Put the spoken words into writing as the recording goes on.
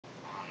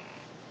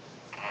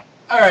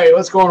Alright,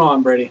 what's going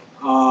on, Brady?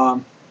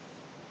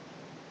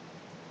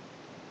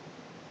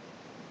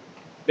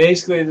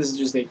 Basically, this is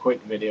just a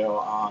quick video.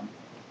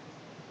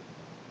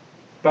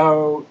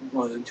 About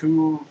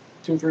two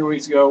or 3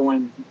 weeks ago,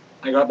 when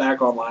I got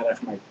back online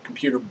after my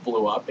computer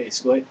blew up,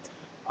 basically,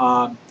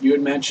 you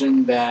had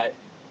mentioned that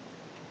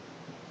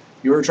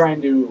you were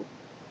trying to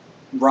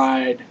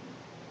ride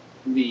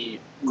the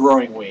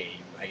growing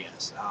wave, I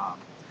guess,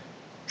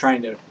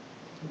 trying to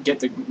get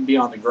to be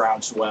on the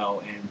groundswell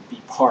and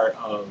be part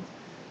of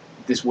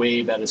this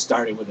wave that is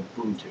starting with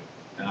Ubuntu.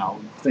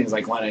 Things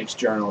like Linux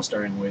journal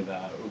starting with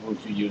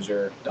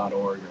ubuntuuser.org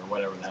or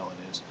whatever the hell it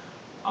is,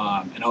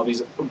 and all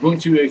these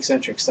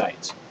Ubuntu-eccentric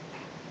sites.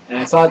 And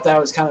I thought that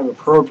was kind of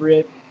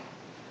appropriate.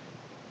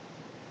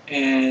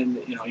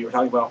 And you were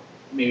talking about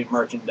maybe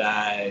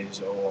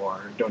merchandise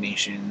or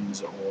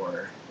donations,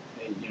 or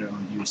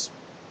you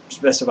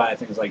specify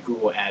things like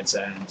Google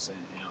AdSense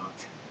and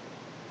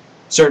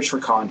search for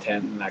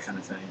content and that kind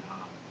of thing.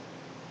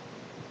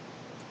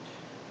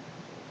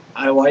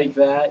 I like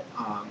that.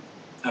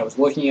 I was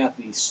looking at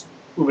the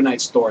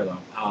Ubuntu store though.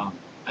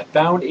 I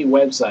found a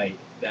website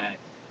that,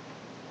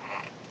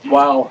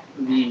 while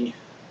the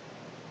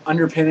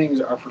underpinnings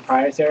are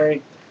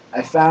proprietary,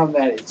 I found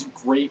that it's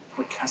great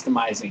for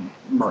customizing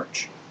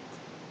merch,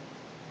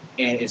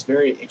 and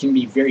it can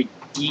be very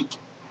geek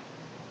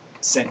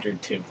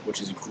centered too,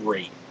 which is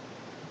great.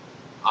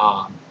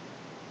 The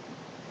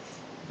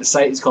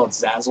site is called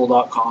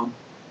Zazzle.com.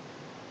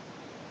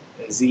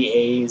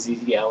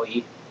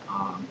 Z-A-Z-Z-L-E.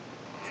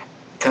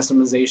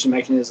 Customization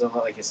mechanism,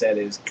 like I said,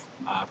 is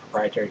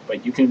proprietary,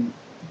 but you can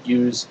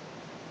use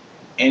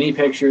any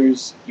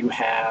pictures you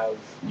have.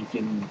 You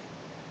can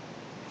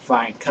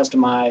find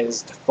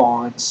customized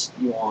fonts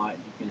you want.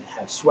 You can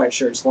have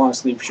sweatshirts, long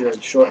sleeve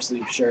shirts, short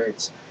sleeve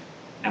shirts,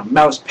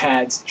 mouse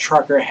pads,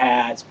 trucker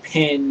hats,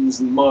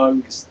 pins,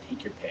 mugs.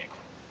 Take your pick.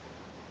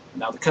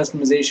 Now, the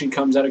customization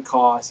comes at a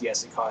cost.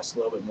 Yes, it costs a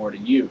little bit more to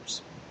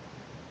use,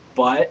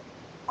 but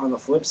on the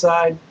flip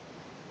side,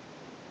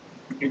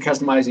 you're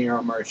customizing your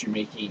own merch.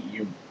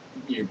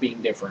 You're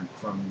being different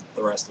from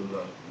the rest of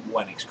the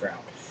Linux crowd.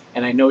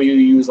 And I know you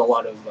use a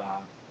lot of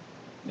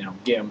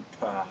GIMP,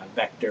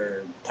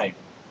 vector type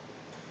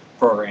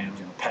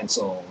programs,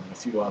 Pencil, and a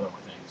few other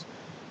things.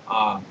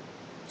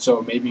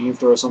 So maybe you can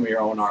throw some of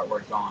your own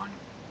artwork on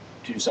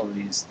to some of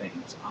these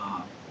things.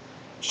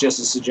 It's just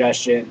a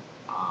suggestion.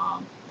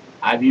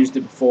 I've used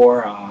it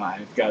before.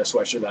 I've got a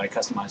sweatshirt that I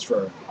customized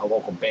for a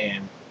local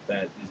band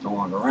that is no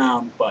longer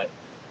around, but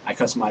I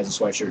customized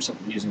a sweatshirt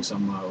using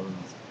some of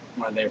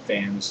one of their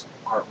fans'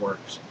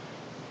 artworks,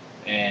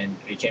 and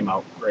it came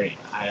out great.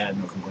 I had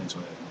no complaints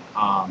with it,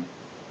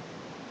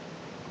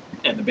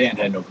 and the band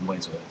had no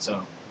complaints with it.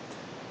 So,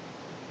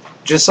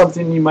 just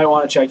something you might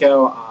want to check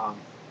out.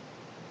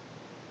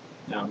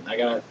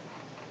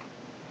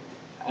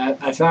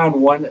 I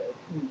found one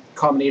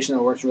combination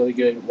that works really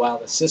good. While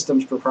the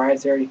system's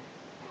proprietary,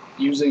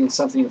 using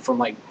something from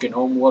like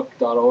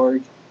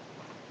gnomelook.org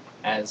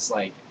as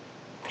like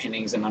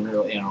pinnings and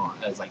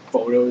as like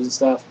photos and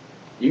stuff,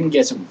 you can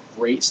get some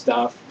great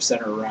stuff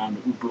centered around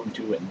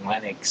Ubuntu and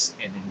Linux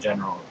and in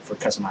general for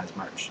customized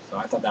merch. So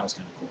I thought that was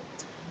kind of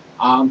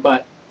cool.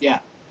 But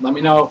yeah, let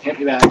me know, hit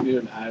me back,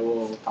 dude. I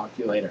will talk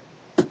to you later.